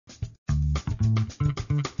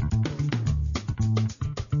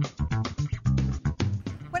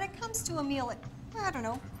When it comes to a meal, I don't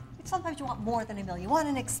know, sometimes you want more than a meal. You want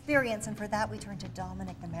an experience, and for that we turn to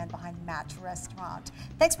Domenic, the man behind Match Restaurant.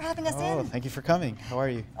 Thanks for having us in. Thank you for coming. How are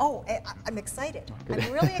you? Oh, I'm excited. Good.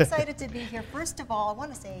 I'm really excited to be here. First of all, I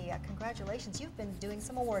want to say congratulations. You've been doing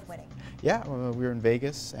some award winning. Yeah, we were in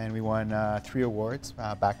Vegas and we won 3 awards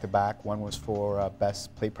back to back. One was for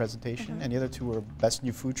Best Plate Presentation, and the other 2 were Best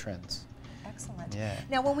New Food Trends. Excellent. Yeah.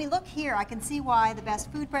 Now, when we look here, I can see why the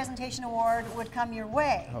Best Food Presentation Award would come your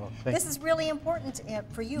way. Oh, this is really important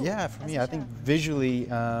for you. Yeah, for me, I think visually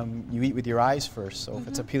you eat with your eyes first. So if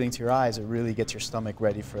it's appealing to your eyes, it really gets your stomach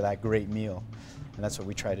ready for that great meal. And that's what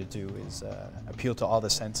we try to do, is appeal to all the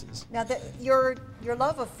senses. Now, your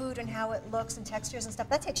love of food and how it looks and textures and stuff,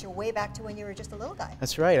 that takes you way back to when you were just a little guy.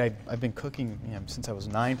 That's right. I've been cooking since I was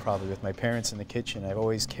 9, probably, with my parents in the kitchen. I've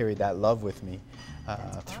always carried that love with me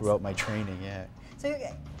throughout my training. Yeah. So,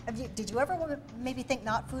 did you ever maybe think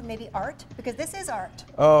not food, maybe art? Because this is art.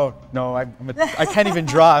 Oh no, I can't even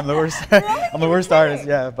draw. I'm the worst. Really? I'm the worst artist.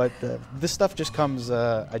 Yeah, but this stuff just comes.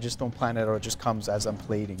 I just don't plan it, or it just comes as I'm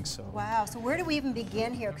plating. So. Wow. So where do we even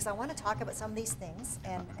begin here? Because I want to talk about some of these things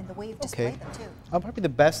and the way you've displayed them too. Probably the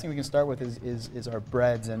best thing we can start with is our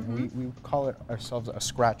breads, and we call it ourselves a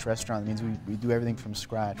scratch restaurant. It means we do everything from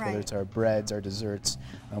scratch, whether it's our breads, our desserts.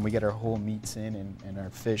 We get our whole meats in and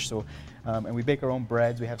our fish. So, and we bake our own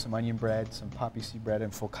breads. We have some onion bread, some poppy seed bread,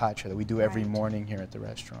 and focaccia that we do every morning here at the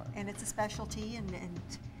restaurant. And it's a specialty, and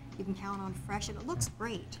you can count on fresh, and it looks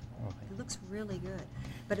great. It looks really good.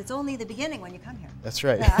 But it's only the beginning when you come here. That's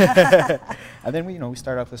right. And then we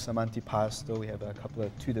start off with some antipasto. We have a couple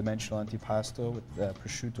of 2-dimensional antipasto with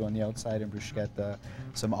prosciutto on the outside and bruschetta,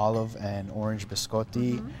 some olive and orange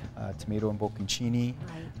biscotti, tomato and bocconcini.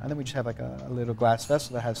 And then we just have like a little glass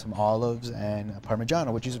vessel that has some olives and a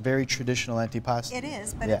parmigiano, which is a very traditional antipasto. It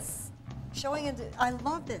is, but it's showing into. I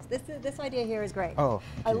love this. This idea here is great. Oh,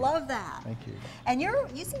 I love that. Thank you. And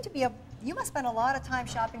you seem to be you must spend a lot of time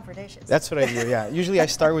shopping for dishes. That's what I do. Yeah. Usually I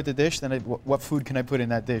start with the dish, then what food can I put in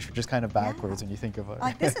that dish? Just kind of backwards when you think about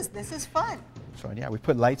it. This is fun. So yeah, we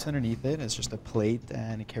put lights underneath it. It's just a plate,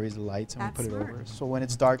 and it carries the lights, and we put it over. So when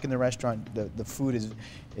it's dark in the restaurant, the food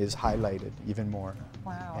is highlighted even more.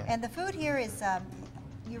 Wow. Yeah. And the food here is.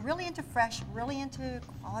 You're really into fresh, really into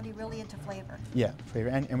quality, really into flavor. Yeah, flavor,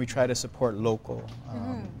 and we try to support local.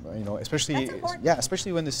 Especially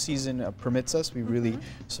especially when the season permits us, we really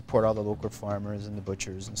support all the local farmers and the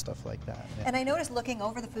butchers and stuff like that. Yeah. And I noticed looking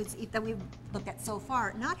over the foods that we've looked at so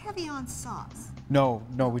far, not heavy on sauce. No,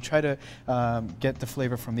 we try to get the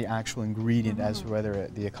flavor from the actual ingredient as whether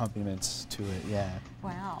the accompaniments to it. Yeah.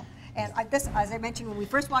 Wow. And as I mentioned when we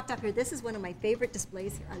first walked up here, this is one of my favorite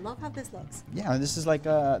displays here. I love how this looks. Yeah, this is like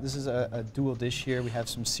a dual dish here. We have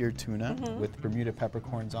some seared tuna with Bermuda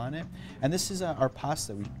peppercorns on it, and this is our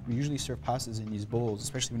pasta. We usually serve pastas in these bowls,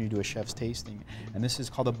 especially when you do a chef's tasting. And this is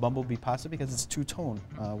called a bumblebee pasta because it's 2-tone.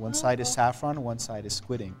 One side is saffron, one side is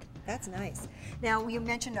squid ink. That's nice. Now, you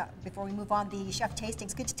mentioned, before we move on, the chef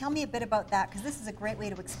tastings. Could you tell me a bit about that? Because this is a great way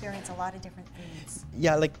to experience a lot of different foods.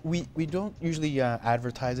 Yeah, like we don't usually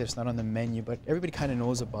advertise it. It's not on the menu, but everybody kind of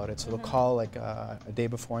knows about it. So they'll call like a day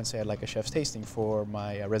before and say, I'd like a chef's tasting for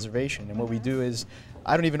my reservation. And what we do is,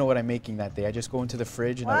 I don't even know what I'm making that day. I just go into the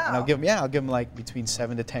fridge and I'll give them like between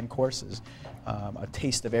 7 to 10 courses. A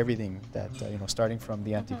taste of everything that, starting from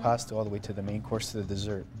the antipasto all the way to the main course to the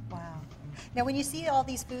dessert. Wow. Now, when you see all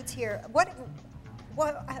these foods here, where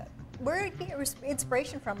did you get your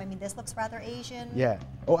inspiration from? I mean, this looks rather Asian. Yeah.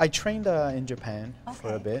 Oh, I trained in Japan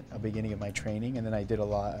for a bit, a beginning of my training, and then I did a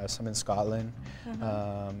lot, some in Scotland,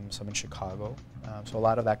 some in Chicago. So a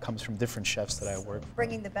lot of that comes from different chefs that I work with.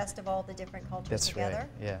 Bringing the best of all the different cultures together.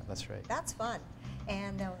 That's right. Yeah, that's right. That's fun.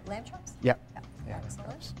 And lamb chops? Yeah.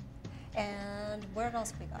 Excellent. And what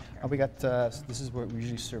else we got here? We got, this is where we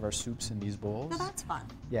usually serve our soups in these bowls. No, that's fun.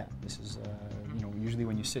 Yeah, this is, usually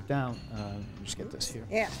when you sit down, you just get this here.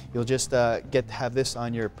 Yeah. You'll just have this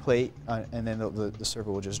on your plate, and then the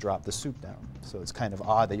server will just drop the soup down. So it's kind of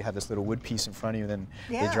odd that you have this little wood piece in front of you, and then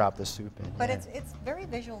they drop the soup in. But it's very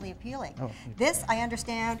visually appealing. Oh, this, I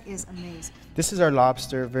understand, is amazing. This is our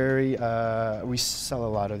lobster. We sell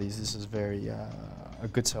a lot of these. This is very a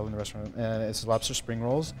good sell in the restaurant. It's lobster spring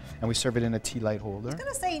rolls, and we serve it in a tea light holder. I was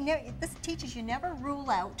going to say, this teaches you never rule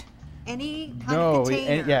out any kind of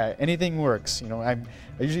container. Yeah, anything works. I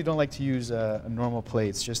usually don't like to use normal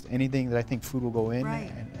plates. Just anything that I think food will go in,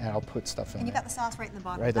 and I'll put stuff in. And you got the sauce right in the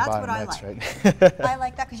bottom. Right, that's bottom, what I that's like. Right. I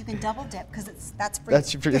like that because you can double dip because that's for you.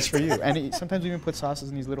 It's for you. And sometimes we even put sauces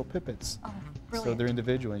in these little pippets. Oh, brilliant. So they're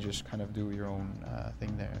individual, and you just kind of do your own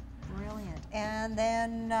thing there. Brilliant. And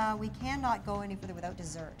then we cannot go any further without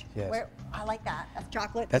dessert. Yes. I like that. That's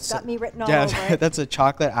chocolate. That's Got me written all over it. That's a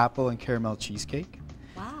chocolate, apple, and caramel cheesecake.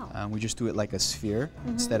 Wow. We just do it like a sphere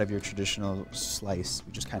instead of your traditional slice.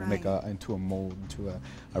 We just kind of make into a mold, into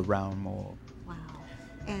a round mold. Wow.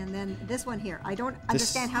 And then this one here. I don't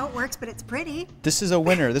understand how it works, but it's pretty. This is a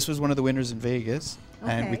winner. This was one of the winners in Vegas,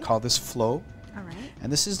 and we call this Flow. All right. And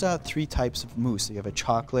this is 3 types of mousse. So you have a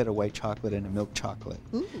chocolate, a white chocolate, and a milk chocolate.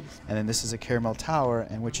 Ooh. And then this is a caramel tower.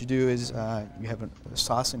 And what you do is you have a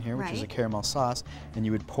sauce in here, which is a caramel sauce, and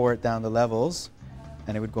you would pour it down the levels,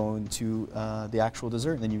 and it would go into the actual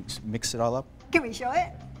dessert. And then you mix it all up. Can we show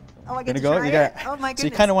it? Oh, I get to go? try You got it? Oh my goodness. So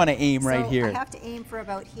you kind of want to aim right here. I have to aim for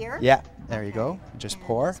about here? Yeah, there you go. Just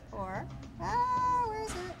pour. Just pour. Ah, where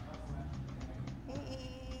is it?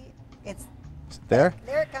 It's there.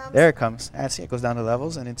 There it comes. There it comes. And see, it goes down the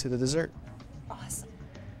levels and into the dessert. Awesome.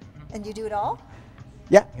 And you do it all?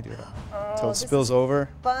 Yeah, you do it all. Until Oh, it spills over.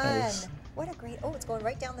 Fun. Nice. What a great, oh, it's going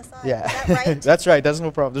right down the side. Yeah. Is that right? That's right. That's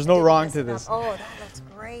no problem. There's no wrong to this. Oh, that looks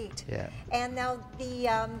great. Yeah. And now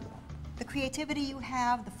the creativity you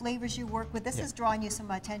have, the flavors you work with, this is drawing you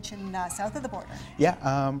some attention south of the border. Yeah,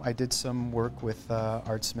 I did some work with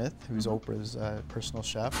Art Smith, who's Oprah's personal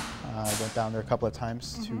chef. I went down there a couple of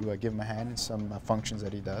times to give him a hand in some functions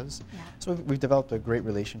that he does. Yeah. So we've developed a great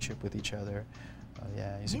relationship with each other.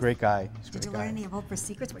 Yeah, he's a great guy. Did you learn any of Oprah's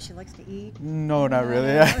secrets, what she likes to eat? No, not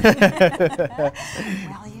really. Well,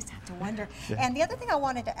 you just have to wonder. Yeah. And the other thing I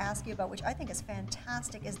wanted to ask you about, which I think is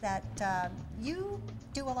fantastic, is that you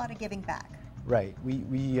do a lot of giving back. Right.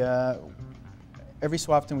 We every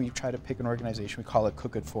so often we try to pick an organization. We call it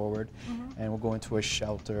Cook It Forward, and we'll go into a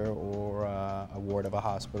shelter or a ward of a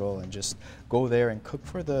hospital and just go there and cook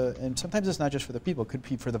for the. And sometimes it's not just for the people; it could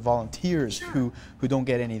be for the volunteers who don't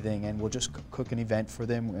get anything, and we'll just cook an event for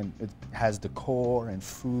them, and it has decor and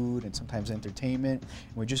food and sometimes entertainment.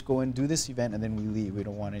 And we just go and do this event, and then we leave. We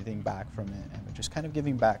don't want anything back from it, and we're just kind of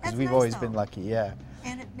giving back because we've always been lucky. Yeah.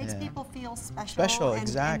 And it makes people feel special. Special, and,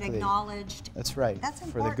 exactly. And acknowledged. That's right. That's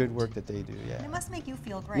important. For the good work that they do. Yeah. And it must make you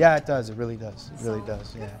feel great. Yeah, it does. It really does. It really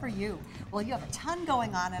does. Good for you. Well, you have a ton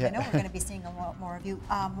going on, and I know we're going to be seeing a lot more of you.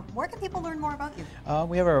 Where can people learn more about you?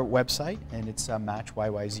 We have our website, and it's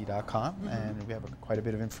matchyyz.com, and we have quite a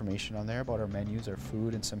bit of information on there about our menus, our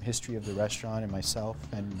food, and some history of the restaurant, and myself,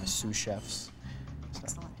 and my sous chefs.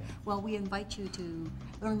 Excellent. Well, we invite you to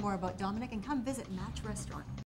learn more about Domenic and come visit Match Restaurant.